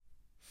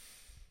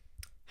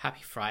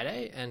Happy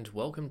Friday and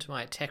welcome to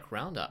my tech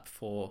roundup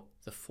for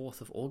the 4th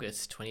of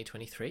August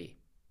 2023.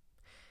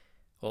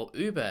 Well,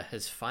 Uber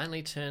has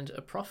finally turned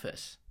a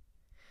profit.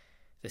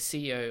 The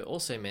CEO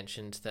also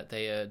mentioned that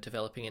they are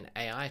developing an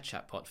AI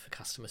chatbot for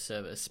customer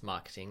service,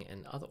 marketing,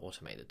 and other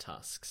automated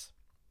tasks.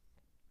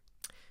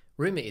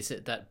 Rumour is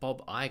it that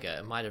Bob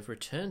Iger might have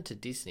returned to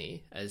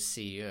Disney as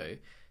CEO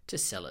to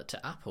sell it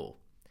to Apple,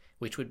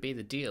 which would be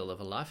the deal of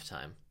a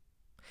lifetime.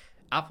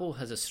 Apple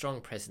has a strong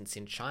presence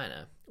in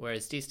China,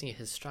 whereas Disney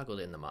has struggled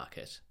in the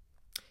market.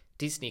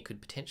 Disney could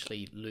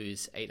potentially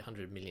lose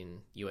 $800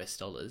 million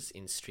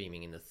in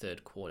streaming in the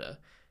third quarter,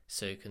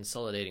 so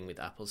consolidating with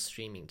Apple's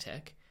streaming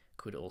tech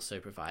could also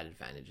provide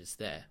advantages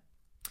there.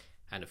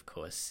 And of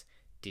course,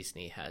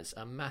 Disney has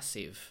a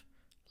massive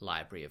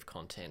library of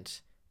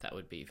content that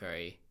would be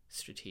very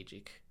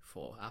strategic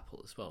for Apple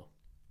as well.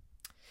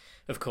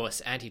 Of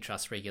course,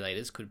 antitrust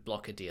regulators could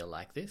block a deal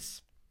like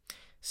this,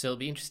 so it'll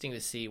be interesting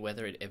to see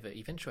whether it ever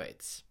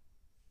eventuates.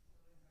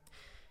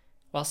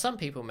 While some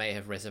people may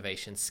have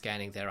reservations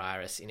scanning their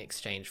iris in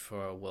exchange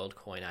for a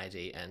WorldCoin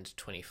ID and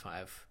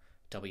 25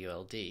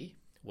 WLD,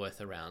 worth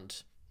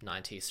around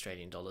 $90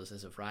 Australian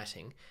as of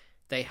writing,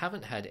 they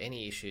haven't had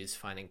any issues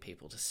finding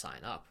people to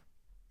sign up.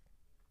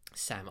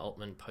 Sam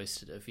Altman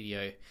posted a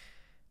video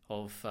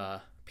of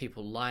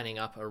people lining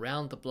up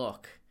around the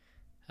block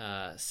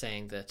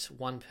saying that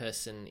one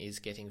person is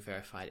getting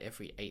verified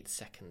every 8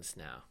 seconds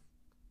now.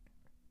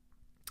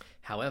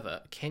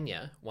 However,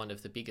 Kenya, one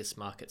of the biggest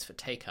markets for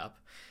take-up,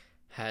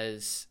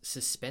 has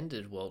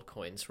suspended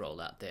WorldCoin's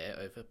rollout there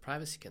over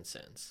privacy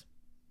concerns.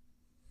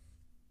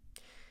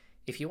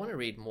 If you want to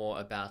read more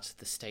about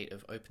the state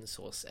of open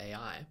source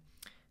AI,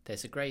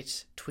 there's a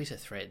great Twitter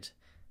thread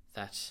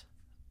that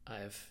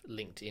I've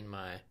linked in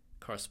my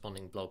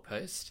corresponding blog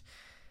post.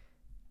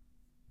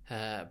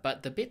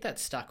 But the bit that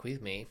stuck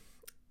with me,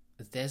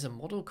 there's a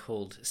model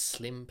called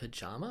Slim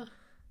Pajama.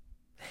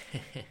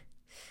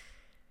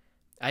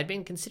 I'd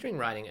been considering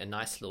writing a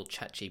nice little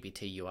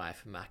ChatGPT UI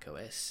for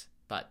macOS,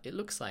 but it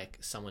looks like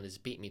someone has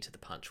beat me to the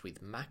punch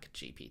with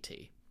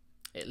MacGPT.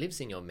 It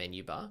lives in your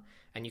menu bar,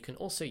 and you can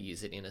also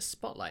use it in a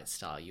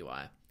Spotlight-style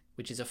UI,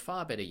 which is a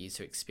far better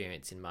user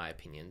experience in my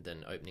opinion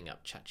than opening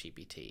up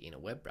ChatGPT in a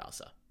web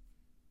browser.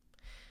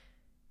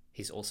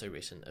 He's also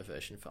written a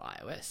version for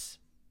iOS.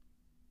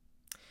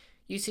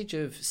 Usage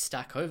of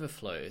Stack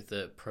Overflow,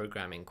 the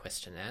programming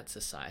question and answer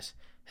site,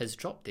 has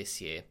dropped this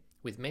year,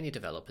 with many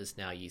developers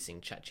now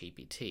using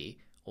ChatGPT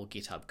or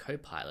GitHub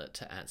Copilot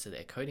to answer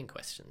their coding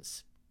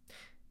questions.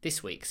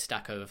 This week,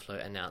 Stack Overflow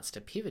announced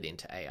a pivot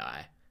into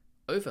AI,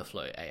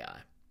 Overflow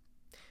AI.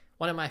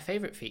 One of my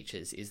favorite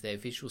features is their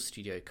Visual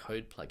Studio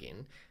Code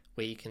plugin,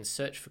 where you can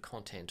search for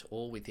content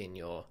all within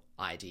your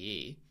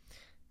IDE.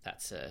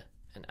 That's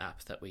an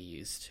app that we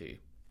use to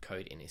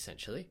code in,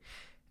 essentially,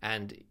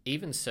 and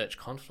even search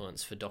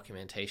Confluence for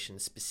documentation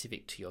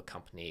specific to your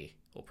company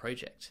or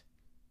project.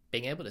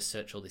 Being able to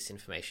search all this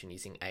information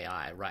using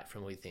AI right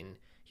from within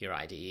your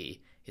IDE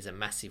is a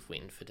massive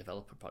win for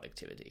developer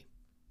productivity.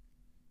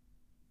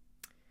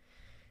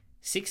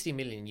 $60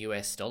 million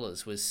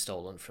was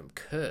stolen from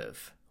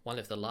Curve, one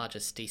of the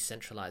largest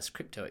decentralized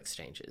crypto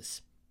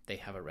exchanges. They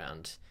have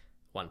around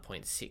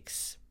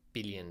 $1.6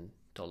 billion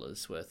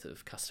worth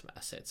of customer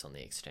assets on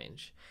the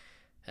exchange,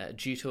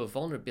 due to a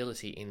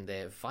vulnerability in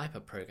their Viper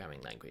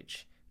programming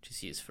language, which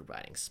is used for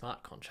writing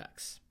smart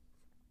contracts.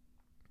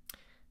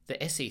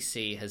 The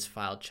SEC has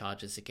filed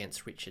charges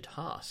against Richard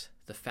Hart,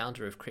 the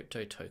founder of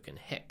crypto token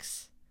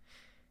Hex.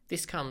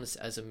 This comes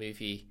as a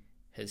movie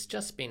has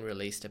just been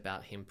released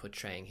about him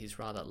portraying his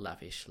rather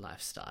lavish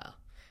lifestyle,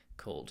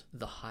 called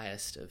The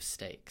Highest of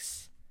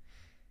Stakes.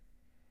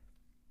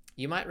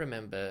 You might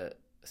remember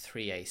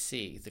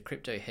 3AC, the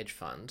crypto hedge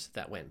fund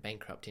that went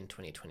bankrupt in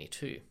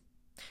 2022.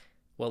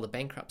 Well, the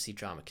bankruptcy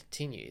drama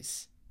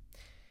continues.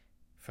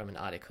 From an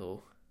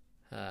article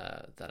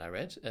that I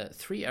read,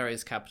 Three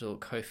Arrows Capital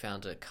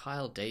co-founder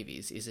Kyle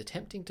Davies is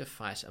attempting to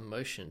fight a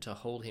motion to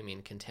hold him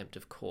in contempt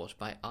of court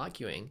by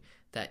arguing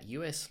that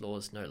US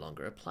laws no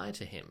longer apply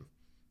to him.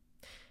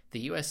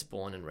 The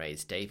US-born and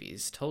raised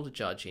Davies told a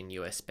judge in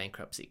US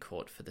bankruptcy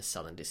court for the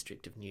Southern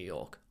District of New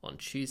York on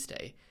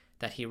Tuesday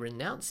that he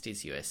renounced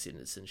his US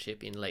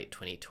citizenship in late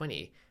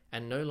 2020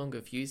 and no longer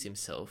views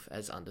himself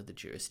as under the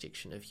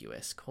jurisdiction of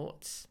US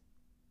courts.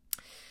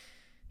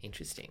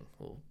 Interesting.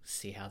 We'll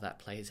see how that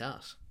plays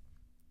out.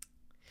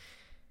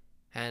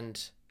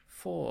 And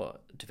for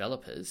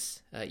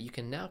developers, you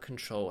can now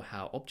control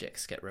how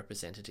objects get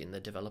represented in the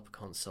developer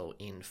console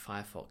in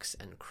Firefox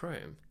and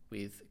Chrome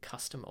with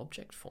custom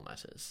object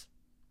formatters.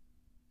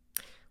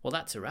 Well,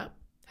 that's a wrap.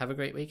 Have a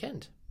great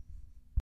weekend.